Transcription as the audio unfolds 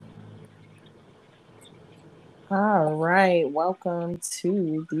All right, welcome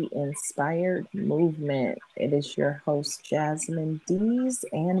to the Inspired Movement. It is your host, Jasmine Dees,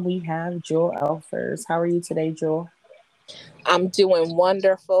 and we have Jewel Elfers. How are you today, Jewel? I'm doing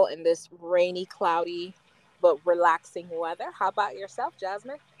wonderful in this rainy, cloudy, but relaxing weather. How about yourself,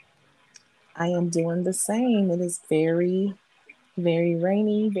 Jasmine? I am doing the same. It is very, very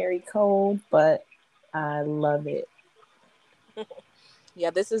rainy, very cold, but I love it. Yeah,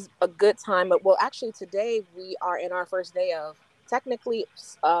 this is a good time. But well, actually, today we are in our first day of technically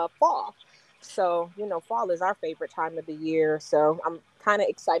fall. So, fall is our favorite time of the year. So I'm kind of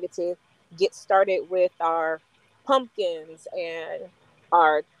excited to get started with our pumpkins and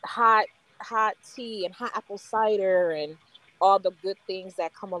our hot tea and hot apple cider and all the good things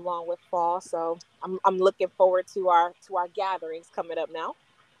that come along with fall. So I'm looking forward to our gatherings coming up now.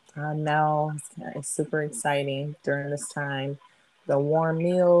 I know it's super exciting during this time. The warm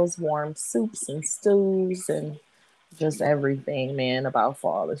meals, warm soups and stews, and just everything, man, about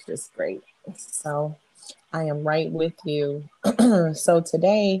fall is just great. So I am right with you. So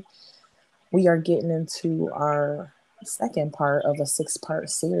today we are getting into our second part of a six-part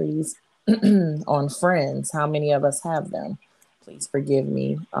series on friends. How many of us have them? Please forgive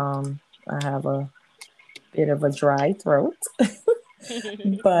me. I have a bit of a dry throat,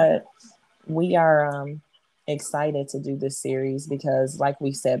 but we are excited to do this series because, like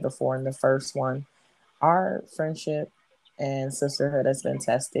we said before in the first one, our friendship and sisterhood has been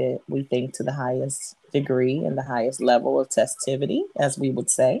tested, we think, to the highest degree and the highest level of testivity, as we would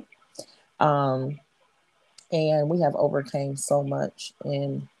say. Um, and we have overcame so much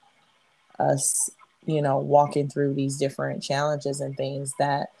in us, walking through these different challenges and things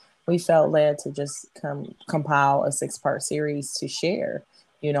that we felt led to just compile a six-part series to share,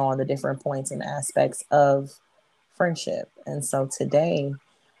 on the different points and aspects of friendship. And so today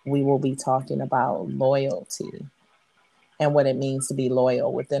we will be talking about loyalty and what it means to be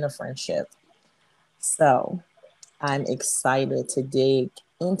loyal within a friendship. So I'm excited to dig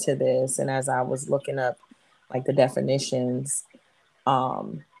into this. And as I was looking up like the definitions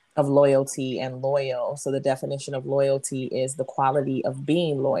of loyalty and loyal, so the definition of loyalty is the quality of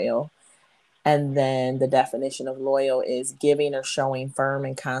being loyal. And then the definition of loyal is giving or showing firm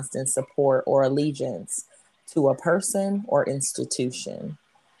and constant support or allegiance to a person or institution.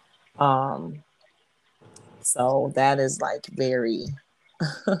 Um, so that is like very,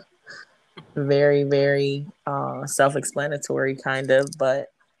 very, very self explanatory, kind of,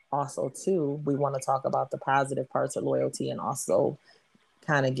 but also, too, we want to talk about the positive parts of loyalty and also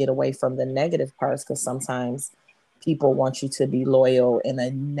kind of get away from the negative parts because sometimes people want you to be loyal in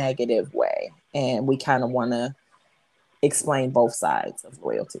a negative way. And we kind of want to explain both sides of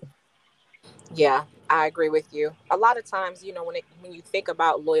loyalty. Yeah, I agree with you. A lot of times, when you think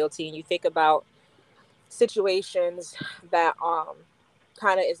about loyalty and you think about situations that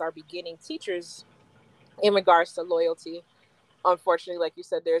kind of is our beginning teachers in regards to loyalty, unfortunately, like you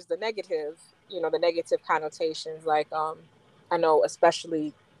said, there's the negative connotations. Like I know,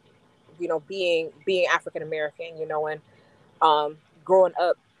 especially being African American, and growing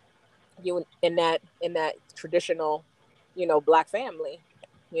up you in that traditional black family,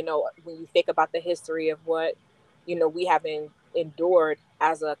 when you think about the history of what we have endured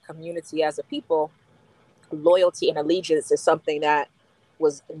as a community, as a people, loyalty and allegiance is something that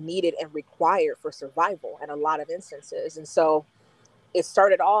was needed and required for survival in a lot of instances. And so it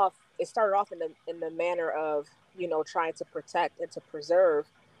started off in the manner of trying to protect and to preserve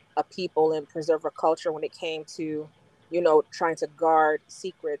a people and preserve a culture when it came to trying to guard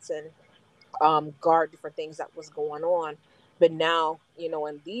secrets and guard different things that was going on. But now,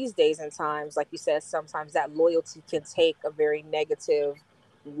 in these days and times, like you said, sometimes that loyalty can take a very negative,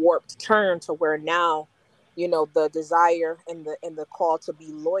 warped turn to where now, the desire and the call to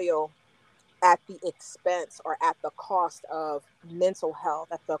be loyal at the expense or at the cost of mental health,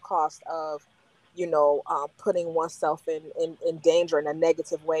 at the cost of, putting oneself in danger in a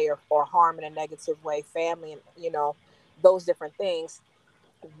negative way, or harm in a negative way, family, and, those different things.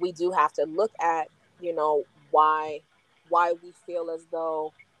 We do have to look at why we feel as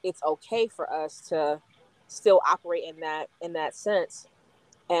though it's okay for us to still operate in that sense,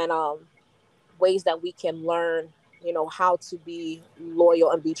 and ways that we can learn how to be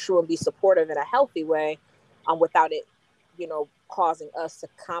loyal and be true and be supportive in a healthy way, without it causing us to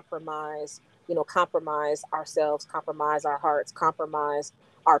compromise ourselves, compromise our hearts, compromise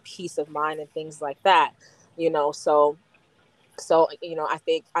our peace of mind and things like that. So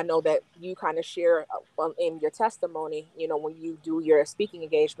I know that you kind of share in your testimony, when you do your speaking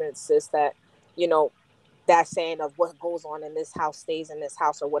engagements, is that, you know, that saying of what goes on in this house stays in this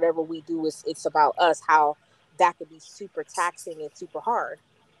house, or whatever we do is it's about us, how that could be super taxing and super hard.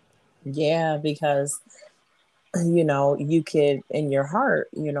 Yeah, because you know, you could in your heart,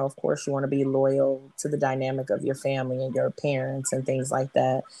 you know, of course you want to be loyal to the dynamic of your family and your parents and things like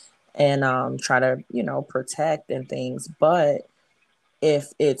that, and try to, you know, protect and things. But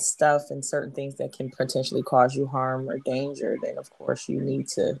if it's stuff and certain things that can potentially cause you harm or danger, then of course you need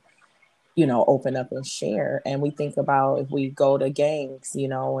to, you know, open up and share. And we think about if we go to gangs, you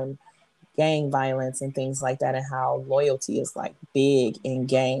know, and gang violence and things like that, and how loyalty is like big in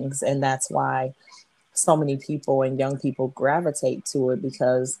gangs. And that's why so many people and young people gravitate to it,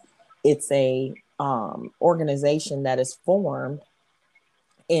 because it's a organization that is formed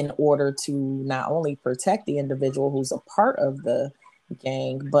in order to not only protect the individual who's a part of the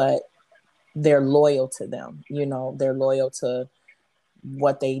gang, but they're loyal to them. You know, they're loyal to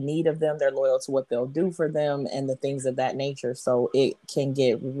what they need of them, they're loyal to what they'll do for them, and the things of that nature. So it can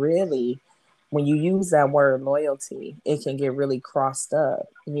get really, when you use that word loyalty, it can get really crossed up,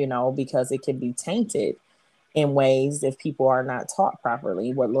 you know, because it can be tainted in ways if people are not taught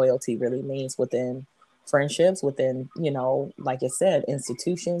properly what loyalty really means within friendships, within, you know, like I said,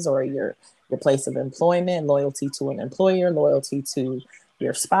 institutions, or your place of employment, loyalty to an employer, loyalty to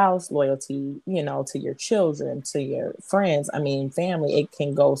your spouse, loyalty, you know, to your children, to your friends. I mean, family, it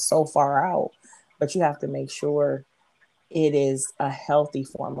can go so far out, but you have to make sure it is a healthy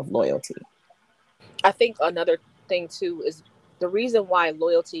form of loyalty. I think another thing too is the reason why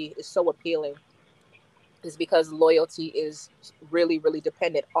loyalty is so appealing is because loyalty is really, really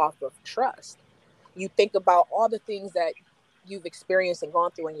dependent off of trust. You think about all the things that you've experienced and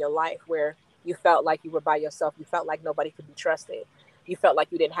gone through in your life where you felt like you were by yourself, you felt like nobody could be trusted, you felt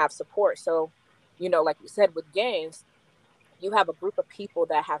like you didn't have support. So, like you said with gangs, you have a group of people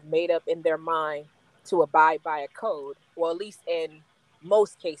that have made up in their mind to abide by a code, or at least in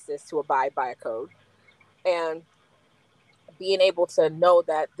most cases to abide by a code. And being able to know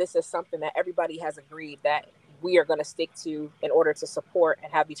that this is something that everybody has agreed that we are going to stick to in order to support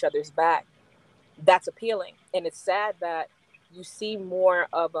and have each other's back, that's appealing. And it's sad that you see more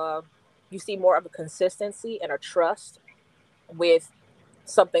of a consistency and a trust with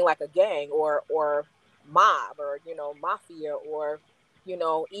something like a gang or mob, or mafia, or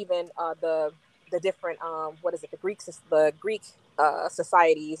even the different what is it, the Greek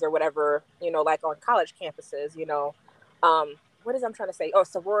societies or whatever, like on college campuses, what is I'm trying to say, oh,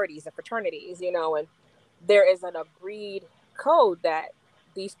 sororities and fraternities, and there is an agreed code that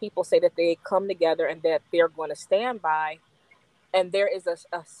these people say that they come together and that they're going to stand by. And there is a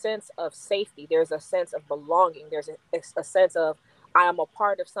sense of safety, there's a sense of belonging, there's a sense of I am a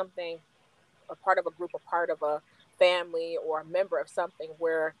part of something, a part of a group, a part of a family, or a member of something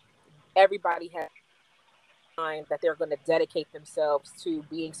where everybody has mind that they're going to dedicate themselves to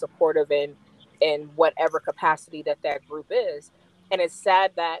being supportive in whatever capacity that that group is. And it's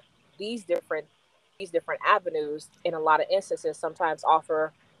sad that these different avenues in a lot of instances sometimes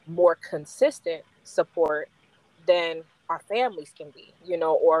offer more consistent support than our families can be,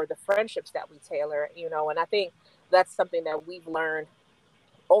 or the friendships that we tailor, and I think that's something that we've learned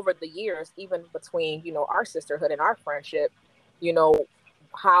over the years, even between, our sisterhood and our friendship, you know,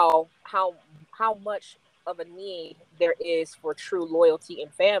 how much of a need there is for true loyalty in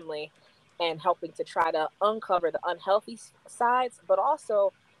family, and helping to try to uncover the unhealthy sides, but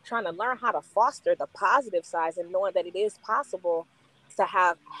also trying to learn how to foster the positive sides, and knowing that it is possible to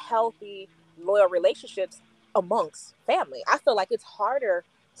have healthy, loyal relationships amongst family. I feel like it's harder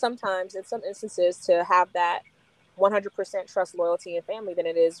sometimes in some instances to have that 100% trust, loyalty, and family than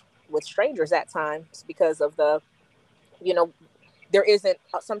it is with strangers at times, because of the, you know, there isn't,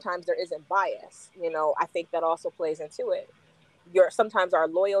 sometimes there isn't bias. I think that also plays into it. Sometimes our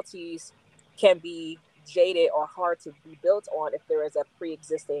loyalties can be jaded or hard to be built on if there is a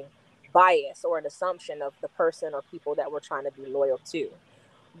pre-existing bias or an assumption of the person or people that we're trying to be loyal to.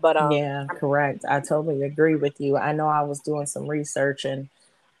 But Yeah, correct. I totally agree with you. I know I was doing some research and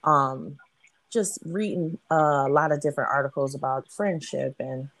um, just reading a lot of different articles about friendship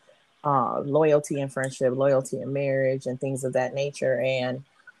and loyalty and friendship, loyalty and marriage, and things of that nature. And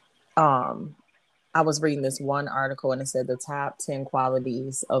um, I was reading this one article, and it said the top 10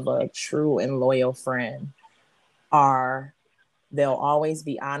 qualities of a true and loyal friend are: they'll always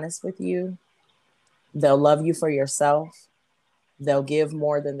be honest with you, they'll love you for yourself, they'll give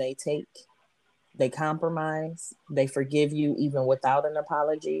more than they take, they compromise, they forgive you even without an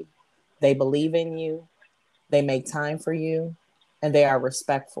apology, they believe in you, they make time for you, and they are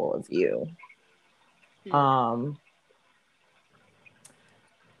respectful of you. hmm, Um,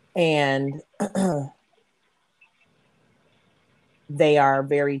 and they are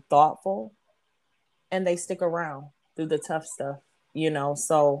very thoughtful, and they stick around through the tough stuff,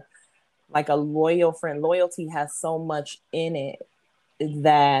 So, like a loyal friend, loyalty has so much in it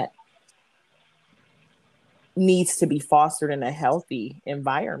that needs to be fostered in a healthy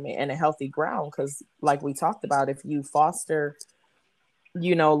environment and a healthy ground. Because, like we talked about, if you foster,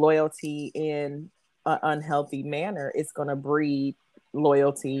 loyalty in an unhealthy manner, it's going to breed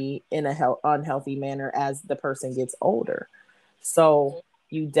loyalty in a unhealthy manner as the person gets older. So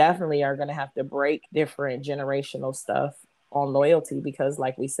you definitely are going to have to break different generational stuff on loyalty because,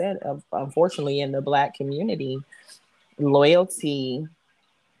 like we said, unfortunately, in the Black community, loyalty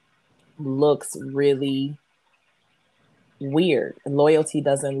looks really weird. Loyalty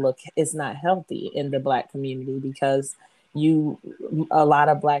doesn't look, it's not healthy in the Black community because you, a lot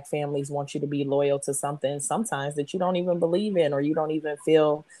of Black families want you to be loyal to something sometimes that you don't even believe in or you don't even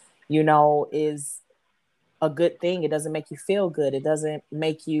feel, is a good thing. It doesn't make you feel good. It doesn't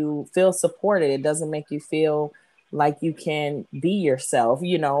make you feel supported. It doesn't make you feel like you can be yourself,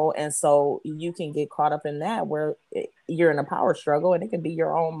 and so you can get caught up in that where you're in a power struggle and it can be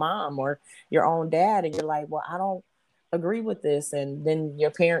your own mom or your own dad. And you're like, well, I don't agree with this. And then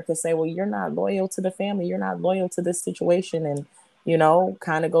your parent could say, well, you're not loyal to the family. You're not loyal to this situation. And,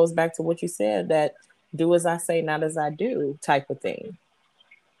 kind of goes back to what you said, that do as I say, not as I do type of thing.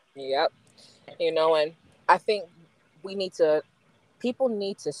 Yep. And I think we need to, people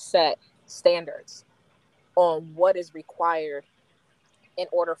need to set standards on what is required in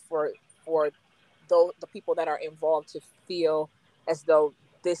order for the people that are involved to feel as though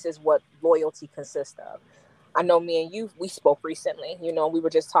this is what loyalty consists of. I know me and you, we spoke recently. We were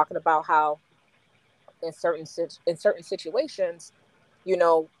just talking about how in certain situations, you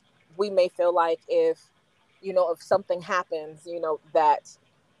know, we may feel like if something happens, that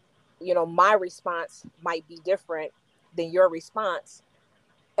my response might be different than your response,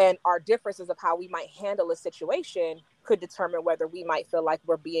 and our differences of how we might handle a situation could determine whether we might feel like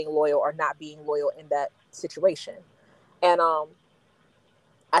we're being loyal or not being loyal in that situation. And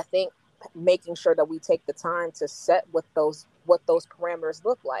I think making sure that we take the time to set what those parameters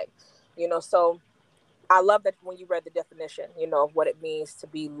look like. So I love that when you read the definition, of what it means to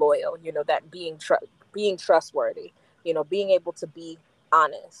be loyal, that being trustworthy, being able to be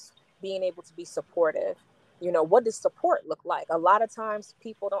honest, being able to be supportive. What does support look like? A lot of times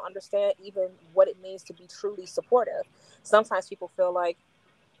people don't understand even what it means to be truly supportive. Sometimes people feel like,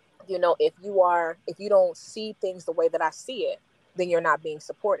 if you don't see things the way that I see it, then you're not being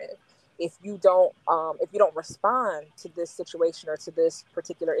supportive. If you don't respond to this situation or to this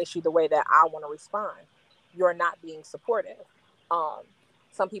particular issue the way that I want to respond, you're not being supportive. um,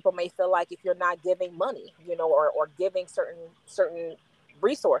 some people may feel like if you're not giving money, or giving certain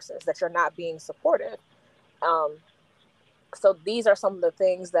resources, that you're not being supportive. um, so these are some of the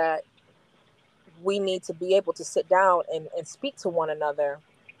things that we need to be able to sit down and speak to one another,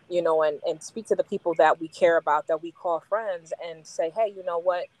 and speak to the people that we care about, that we call friends, and say, hey,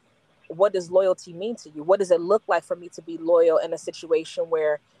 what does loyalty mean to you? What does it look like for me to be loyal in a situation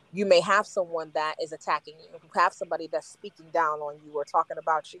where you may have someone that is attacking you, you have somebody that's speaking down on you or talking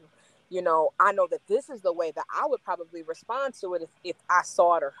about you? I know that this is the way that I would probably respond to it if I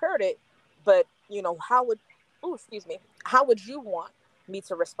saw it or heard it. But, excuse me, how would you want me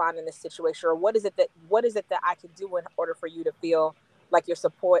to respond in this situation? Or what is it that I can do in order for you to feel like you're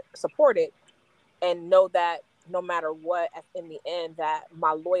supported, and know that no matter what, in the end, that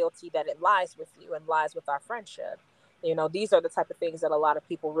my loyalty, that it lies with you and lies with our friendship. These are the type of things that a lot of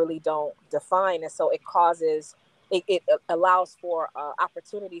people really don't define, and so it allows for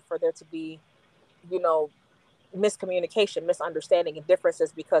opportunity for there to be, you know miscommunication, misunderstanding, and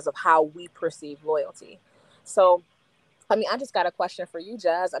differences because of how we perceive loyalty. So, I mean, I just got a question for you,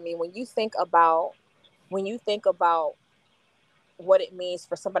 Jazz. I mean, when you think about what it means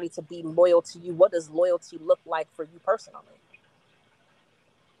for somebody to be loyal to you, what does loyalty look like for you personally?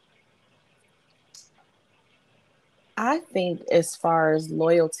 I think, as far as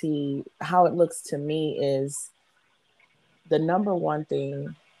loyalty, how it looks to me is the number one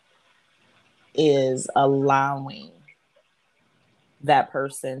thing is allowing that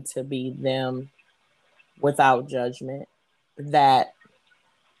person to be them without judgment. That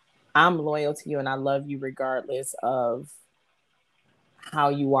I'm loyal to you and I love you regardless of how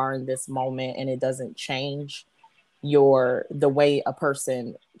you are in this moment, and it doesn't change the way a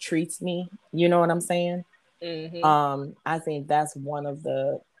person treats me. You know what I'm saying? Mm-hmm. I think that's one of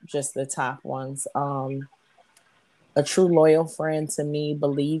the top ones. A true loyal friend to me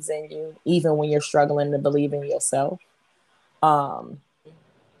believes in you, even when you're struggling to believe in yourself. Um,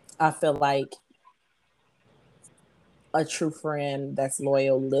 I feel like a true friend that's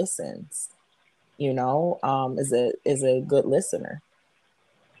loyal listens. Is a good listener,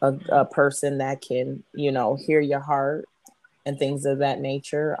 a person that can, hear your heart and things of that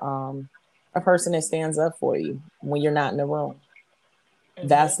nature. A person that stands up for you when you're not in the room. Mm-hmm.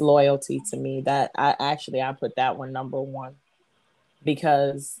 That's loyalty to me. That I put that one number one,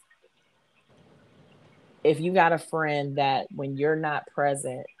 because if you got a friend that when you're not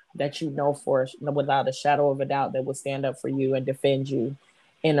present, that for without a shadow of a doubt that will stand up for you and defend you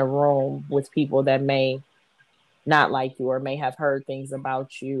in a room with people that may not like you or may have heard things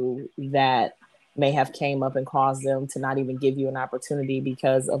about you that may have came up and caused them to not even give you an opportunity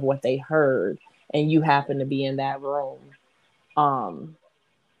because of what they heard, and you happen to be in that room. um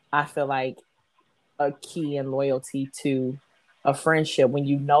I feel like a key in loyalty to a friendship, when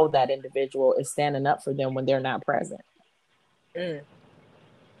you know that individual, is standing up for them when they're not present. Mm.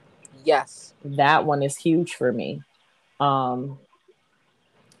 Yes. That one is huge for me. um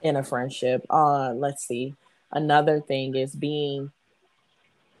in a friendship. Let's see, another thing is being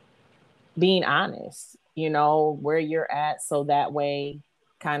honest, where you're at, so that way,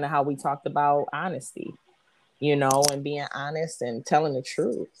 kind of how we talked about honesty, and being honest and telling the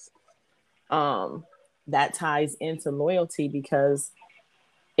truth. um that ties into loyalty, because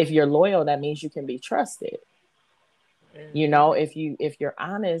if you're loyal, that means you can be trusted. Mm-hmm. If you're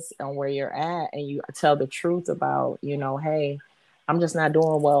honest on where you're at and you tell the truth about, hey, I'm just not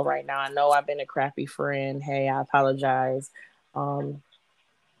doing well right now, I know I've been a crappy friend, hey, I apologize. um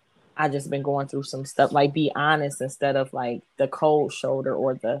I just been going through some stuff. Like, be honest instead of like the cold shoulder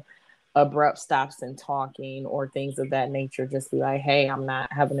or the abrupt stops in talking or things of that nature. Just be like, hey, I'm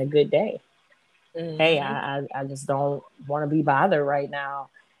not having a good day. Hey, Mm-hmm. I just don't want to be bothered right now.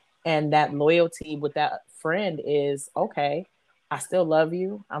 And that loyalty with that friend is, okay, I still love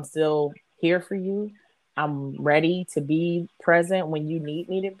you. I'm still here for you. I'm ready to be present when you need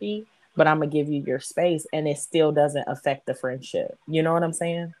me to be, but I'm going to give you your space, and it still doesn't affect the friendship. You know what I'm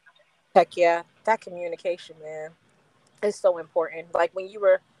saying? Heck yeah, that communication, man, is so important. Like when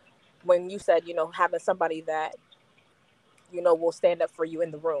you said, having somebody that will stand up for you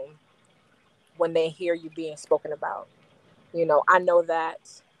in the room when they hear you being spoken about. I know that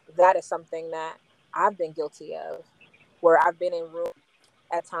that is something that I've been guilty of, where I've been in rooms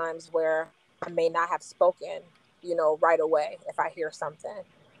at times where I may not have spoken, right away if I hear something.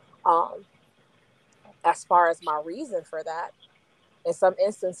 Um, as far as my reason for that, in some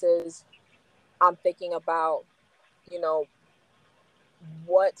instances, I'm thinking about, you know,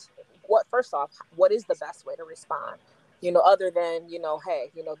 what first off, what is the best way to respond? Other than,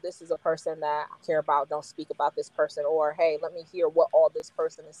 hey, this is a person that I care about, don't speak about this person, or hey, let me hear what all this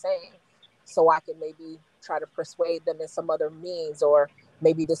person is saying so I can maybe try to persuade them in some other means, or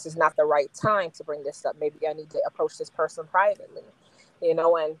maybe this is not the right time to bring this up, maybe I need to approach this person privately. And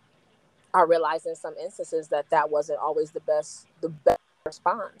I realized in some instances that that wasn't always the best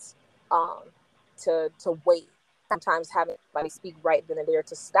response. Um, to wait. Sometimes having somebody speak right then and there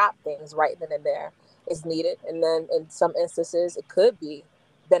to stop things right then and there is needed, and then in some instances it could be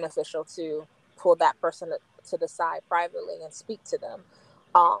beneficial to pull that person to the side privately and speak to them.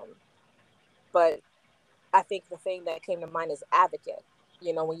 Um, but I think the thing that came to mind is advocate.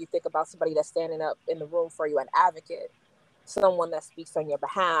 When you think about somebody that's standing up in the room for you, an advocate, someone that speaks on your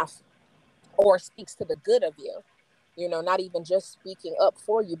behalf or speaks to the good of you, not even just speaking up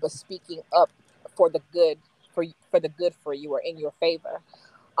for you, but speaking up for the good, for the good for you or in your favor.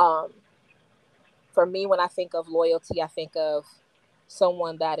 um for me, when I think of loyalty, I think of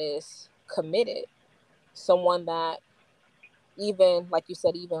someone that is committed, someone that, even like you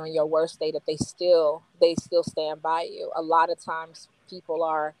said, even on your worst day, that they still stand by you. A lot of times people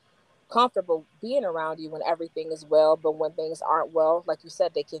are comfortable being around you when everything is well, but when things aren't well, like you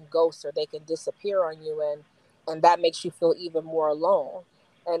said, they can ghost or they can disappear on you, and that makes you feel even more alone.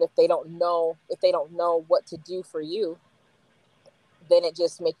 And if they don't know what to do for you, then it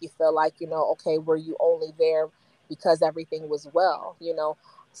just make you feel like, okay, were you only there because everything was well?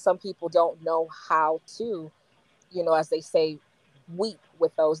 Some people don't know how to, as they say, weep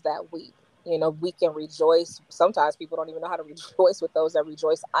with those that weep. We can rejoice. Sometimes people don't even know how to rejoice with those that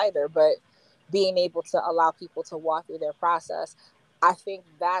rejoice either. But being able to allow people to walk through their process, I think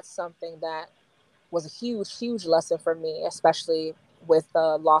that's something that was a huge, huge lesson for me, especially with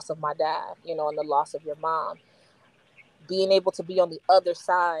the loss of my dad, and the loss of your mom. Being able to be on the other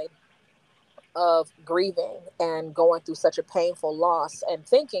side of grieving and going through such a painful loss, and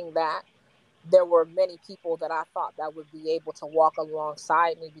thinking that there were many people that I thought that would be able to walk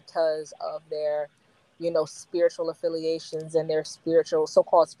alongside me because of their, spiritual affiliations and their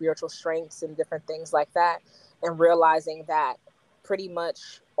so-called spiritual strengths and different things like that. And realizing that pretty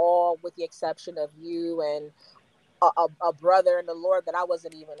much all, with the exception of you and a brother in the Lord that I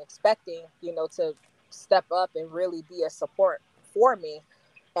wasn't even expecting, to step up and really be a support for me.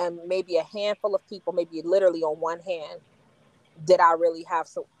 And maybe a handful of people, maybe literally on one hand, did I really have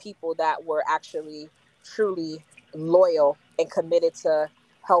some people that were actually truly loyal and committed to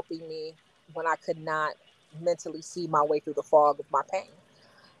helping me when I could not mentally see my way through the fog of my pain.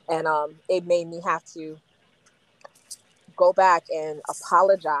 And it made me have to go back and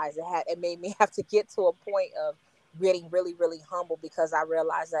apologize. It made me have to get to a point of getting really, really humble, because I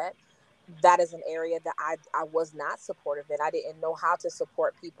realized that that is an area that I was not supportive in. I didn't know how to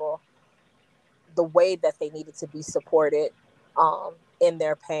support people the way that they needed to be supported, in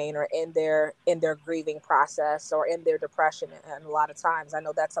their pain, or in their grieving process, or in their depression. And a lot of times, I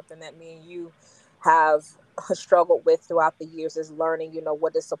know that's something that me and you have struggled with throughout the years, is learning,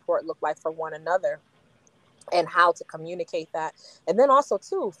 what does support look like for one another, and how to communicate that. And then also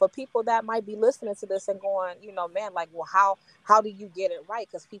too, for people that might be listening to this and going, man, like, well, how do you get it right?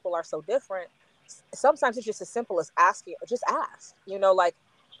 Because people are so different. Sometimes it's just as simple as asking, just ask, like,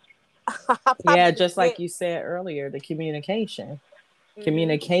 I Yeah, probably just like get. you said earlier, the communication. Hmm.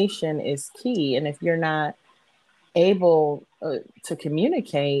 Communication is key. And if you're not able to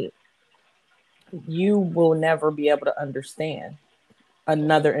communicate, you will never be able to understand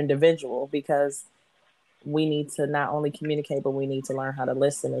another individual, because we need to not only communicate, but we need to learn how to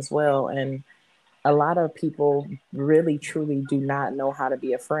listen as well. And a lot of people really, truly do not know how to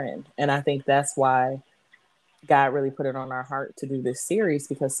be a friend. And I think that's why God really put it on our heart to do this series,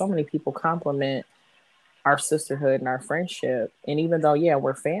 because so many people compliment our sisterhood and our friendship. And even though, yeah,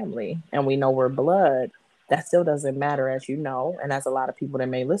 we're family and we know we're blood, that still doesn't matter, as you know, and as a lot of people that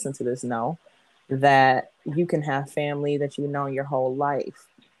may listen to this know, that you can have family that you know your whole life,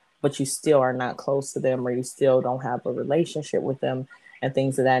 but you still are not close to them, or you still don't have a relationship with them and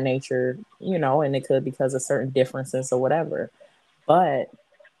things of that nature, and it could because of certain differences or whatever. But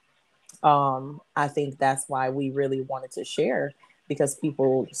I think that's why we really wanted to share, because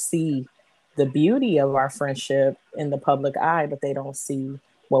people see the beauty of our friendship in the public eye, but they don't see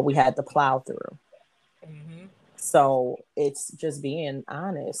what we had to plow through. Hmm. So it's just being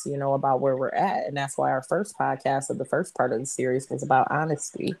honest, about where we're at. And that's why our first podcast of the first part of the series was about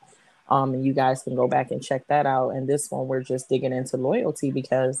honesty. And you guys can go back and check that out. And this one, we're just digging into loyalty,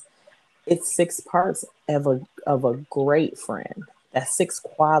 because it's 6 parts of a great friend. That's 6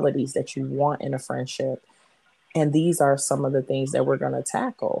 qualities that you want in a friendship. And these are some of the things that we're going to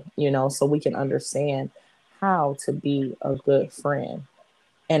tackle, so we can understand how to be a good friend,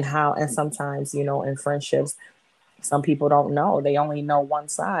 and sometimes, in friendships, some people don't know. They only know one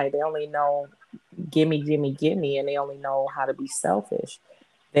side. They only know gimme, gimme, gimme, and they only know how to be selfish.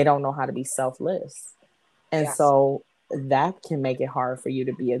 They don't know how to be selfless. And Yes. so that can make it hard for you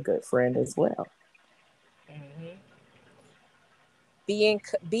to be a good friend as well. Hmm.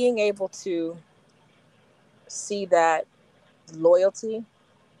 Being able to see that loyalty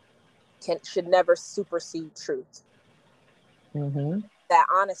should never supersede truth. Hmm. That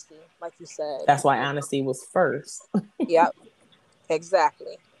honesty, like you said. That's why honesty was first. Yep,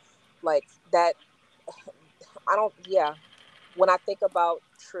 exactly. Like that. I don't. Yeah. When I think about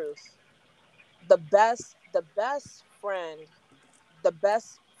truth, the best friend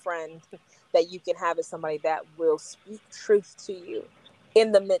that you can have is somebody that will speak truth to you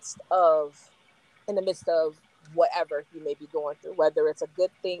in the midst of in the midst of whatever you may be going through, whether it's a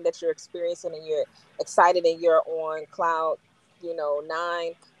good thing that you're experiencing and you're excited and you're on cloud,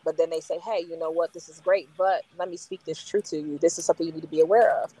 9, but then they say, hey, you know what, this is great, but let me speak this truth to you. This is something you need to be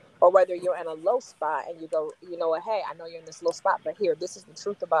aware of. Or whether you're in a low spot and you go, you know what, hey, I know you're in this low spot, but here, this is the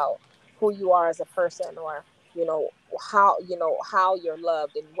truth about who you are as a person, or, you know, how you're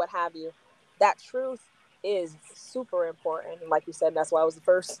loved and what have you. That truth is super important. Like you said, that's why it was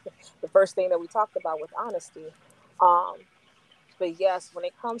the first thing that we talked about with honesty. Um, but yes, when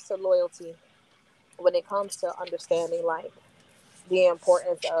it comes to loyalty, when it comes to understanding like the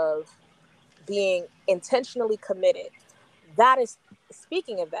importance of being intentionally committed, that is,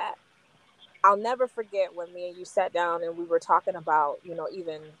 speaking of that, I'll never forget when me and you sat down and we were talking about,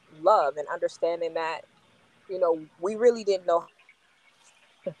 even love and understanding that, we really didn't know.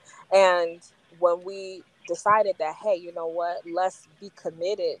 And when we decided that, hey, you know what, let's be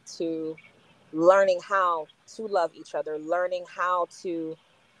committed to learning how to love each other, learning how to,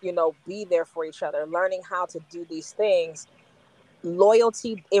 be there for each other, learning how to do these things.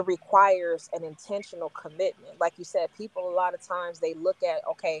 Loyalty, it requires an intentional commitment. Like you said, people a lot of times they look at,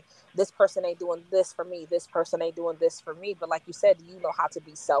 okay, this person ain't doing this for me, this person ain't doing this for me. But like you said, do you know how to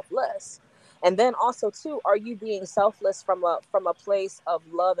be selfless? And then also too, are you being selfless from a place of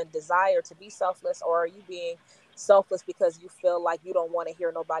love and desire to be selfless, or are you being selfless because you feel like you don't want to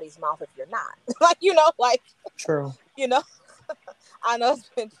hear nobody's mouth if you're not? Like, like, True. you know, I know it's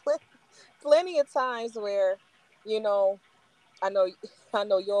been plenty of times where, you know, I know, I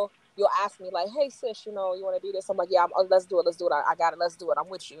know you'll ask me like, "Hey sis, you want to do this?" I'm like, "Yeah, let's do it. Let's do it. I got it. Let's do it. I'm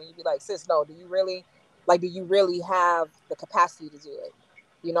with you." And you'd be like, "Sis, no. Do you really have the capacity to do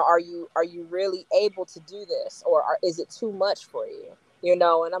it? Are you really able to do this, or is it too much for you?" And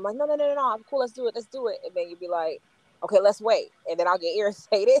I'm like, "No, no, no, no, no. I'm cool. Let's do it. Let's do it." And then you'd be like, "Okay, let's wait." And then I'll get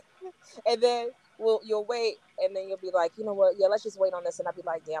irritated, and then you'll wait, and then you'll be like, "You know what? Yeah, let's just wait on this." And I'll be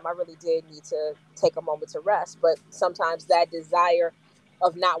like, "Damn, I really did need to take a moment to rest." But sometimes that desire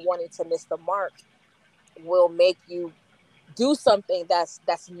of not wanting to miss the mark will make you do something that's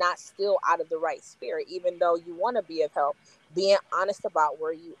not still out of the right spirit, even though you want to be of help. Being honest about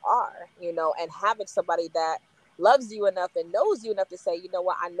where you are, and having somebody that loves you enough and knows you enough to say, "You know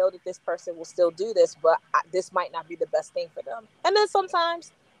what, I know that this person will still do this, but this might not be the best thing for them." And then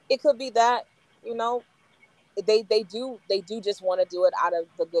sometimes it could be that, you know they do just want to do it out of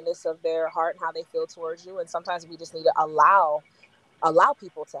the goodness of their heart and how they feel towards you. And sometimes we just need to allow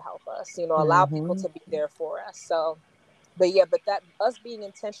people to help us, allow people Mm-hmm. to be there for us. So, but yeah, but that us being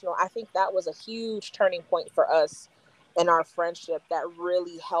intentional, I think that was a huge turning point for us in our friendship that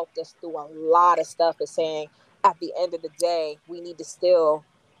really helped us through a lot of stuff, is saying at the end of the day, we need to still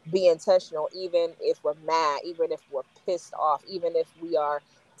be intentional, even if we're mad, even if we're pissed off, even if we are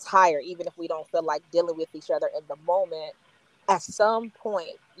tired, even if we don't feel like dealing with each other in the moment. At some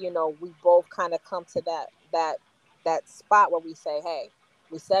point, we both kind of come to that spot where we say, "Hey,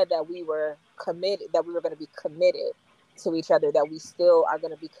 we said that we were committed, that we were going to be committed to each other, that we still are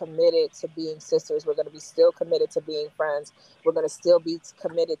going to be committed to being sisters. We're going to be still committed to being friends. We're going to still be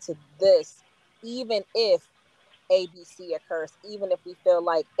committed to this, even if ABC occurs, even if we feel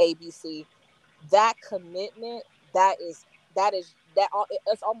like ABC." That commitment,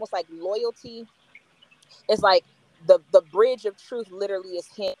 it's almost like loyalty. It's like the bridge of truth literally is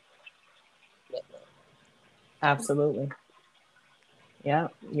him commitment. Absolutely. Yeah,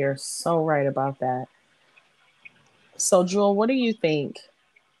 you're so right about that. So, Jewel,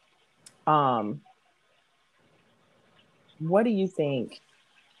 Um, what do you think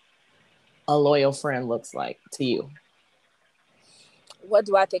a loyal friend looks like to you? What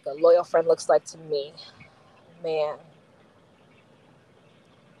do I think a loyal friend looks like to me? Man,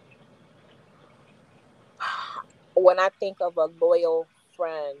 when I think of a loyal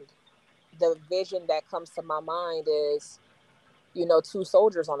friend, the vision that comes to my mind is, two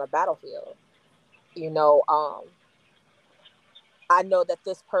soldiers on a battlefield. You know, I know that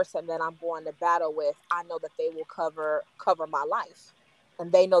this person that I'm going to battle with, I know that they will cover my life,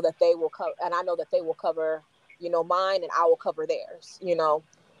 and they know that they will cover, and I know that they will cover, mine, and I will cover theirs.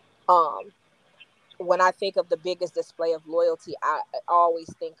 Um, when I think of the biggest display of loyalty, I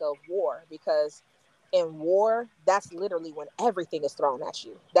always think of war, because in war, that's literally when everything is thrown at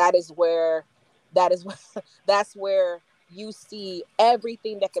you. That is that's where you see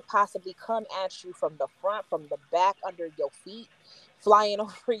everything that could possibly come at you, from the front, from the back, under your feet, flying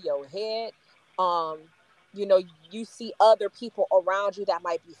over your head. Um, you see other people around you that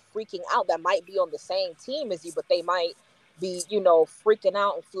might be freaking out, that might be on the same team as you, but they might be, freaking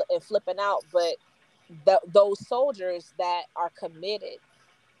out and, and flipping out. But those soldiers that are committed,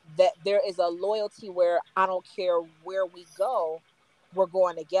 that there is a loyalty where I don't care where we go, we're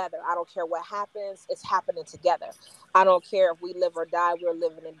going together. I don't care what happens, it's happening together. I don't care if we live or die, we're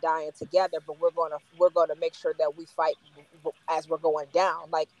living and dying together, but we're going to make sure that we fight as we're going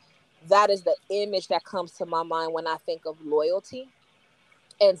down. Like, that is the image that comes to my mind when I think of loyalty.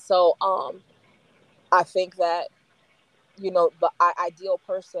 And so I think that, the ideal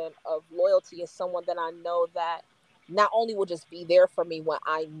person of loyalty is someone that I know that not only will just be there for me when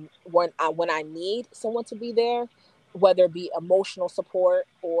I need someone to be there, whether it be emotional support,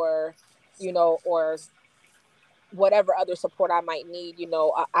 or or whatever other support I might need.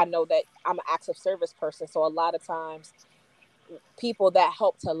 I know that I'm an acts of service person, so a lot of times people that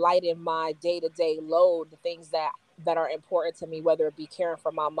help to lighten my day-to-day load, the things that are important to me, whether it be caring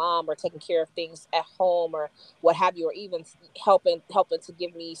for my mom, or taking care of things at home, or what have you, or even helping to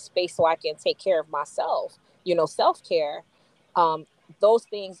give me space so I can take care of myself, self-care. um, those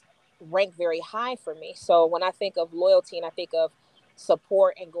things rank very high for me. So when I think of loyalty and I think of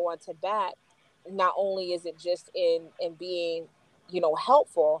support and going to bat, not only is it just in being,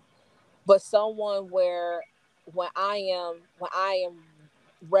 helpful, but someone where when I am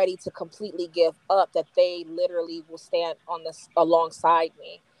ready to completely give up, that they literally will stand on this alongside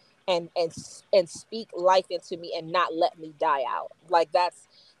me. and speak life into me and not let me die out. Like that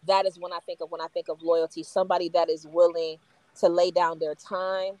is when I think of loyalty, somebody that is willing to lay down their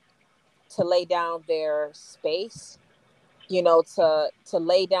time, to lay down their space, to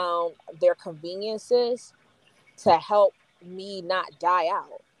lay down their conveniences to help me not die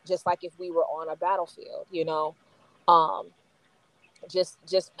out, just like if we were on a battlefield, um just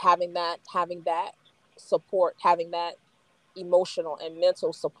having that support, having that emotional and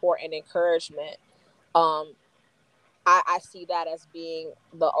mental support and encouragement. um I see that as being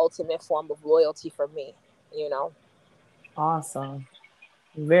the ultimate form of loyalty for me, you know. Awesome.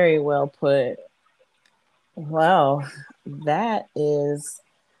 Very well put. Well, that is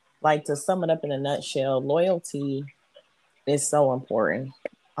like, to sum it up in a nutshell, loyalty is so important.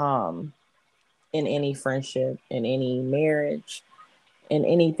 Um, in any friendship, in any marriage, in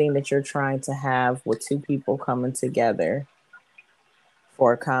anything that you're trying to have with two people coming together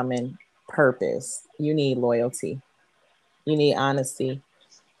for a common purpose, you need loyalty. You need honesty.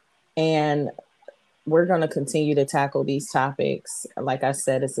 And we're going to continue to tackle these topics. Like I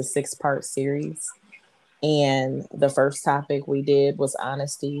said, it's a 6-part series. And the first topic we did was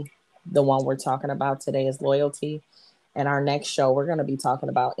honesty. The one we're talking about today is loyalty. And our next show, we're going to be talking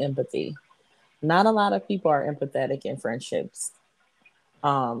about empathy. Not a lot of people are empathetic in friendships,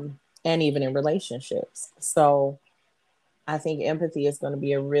 and even in relationships. So I think empathy is going to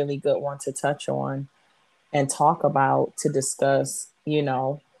be a really good one to touch on and talk about, to discuss,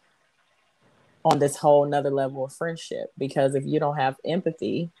 on this whole nother level of friendship. Because if you don't have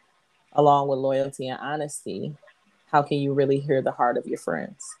empathy along with loyalty and honesty, how can you really hear the heart of your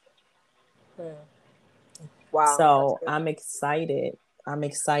friends? Hmm. Wow, that's So good. I'm excited. I'm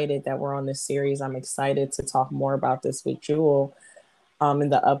excited that we're on this series. I'm excited to talk more about this with Jewel in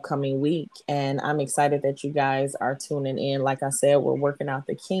the upcoming week. And I'm excited that you guys are tuning in. Like I said, we're working out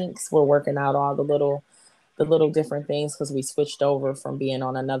the kinks. We're working out all the little different things, because we switched over from being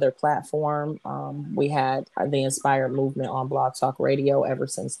on another platform. We had the Inspired Movement on Blog Talk Radio ever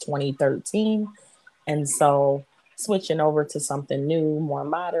since 2013. And so switching over to something new, more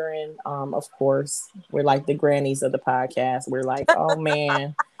modern, of course, we're like the grannies of the podcast. We're like, oh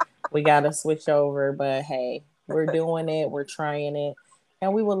man, we got to switch over. But hey, we're doing it, we're trying it.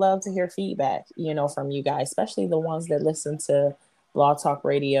 And we would love to hear feedback, from you guys, especially the ones that listen to Blog Talk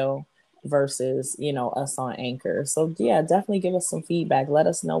Radio versus, us on Anchor. So yeah, definitely give us some feedback. Let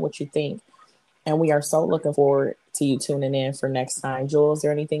us know what you think. And we are so looking forward to you tuning in for next time. Jules, is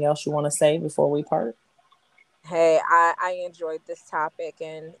there anything else you want to say before we part? Hey, I enjoyed this topic,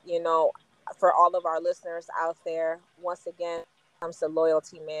 and for all of our listeners out there, once again, when it comes to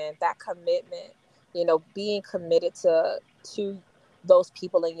loyalty, man, that commitment, being committed to those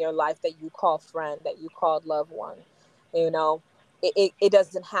people in your life that you call friend, that you call loved one, you know, it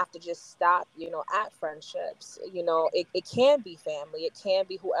doesn't have to just stop, at friendships. It can be family, it can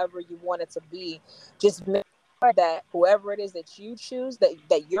be whoever you want it to be. Just make sure that whoever it is that you choose,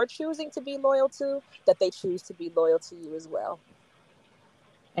 that you're choosing to be loyal to, that they choose to be loyal to you as well.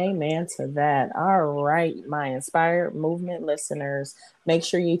 Amen to that. All right, my Inspired Movement listeners, make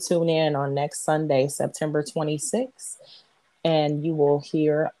sure you tune in on next Sunday, September 26th, and you will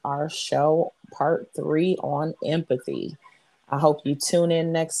hear our show part 3 on empathy. I hope you tune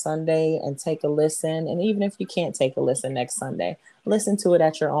in next Sunday and take a listen. And even if you can't take a listen next Sunday, listen to it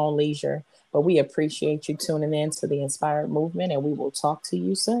at your own leisure. But we appreciate you tuning in to the Inspired Movement, and we will talk to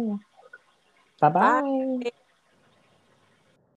you soon. Bye Bye. bye.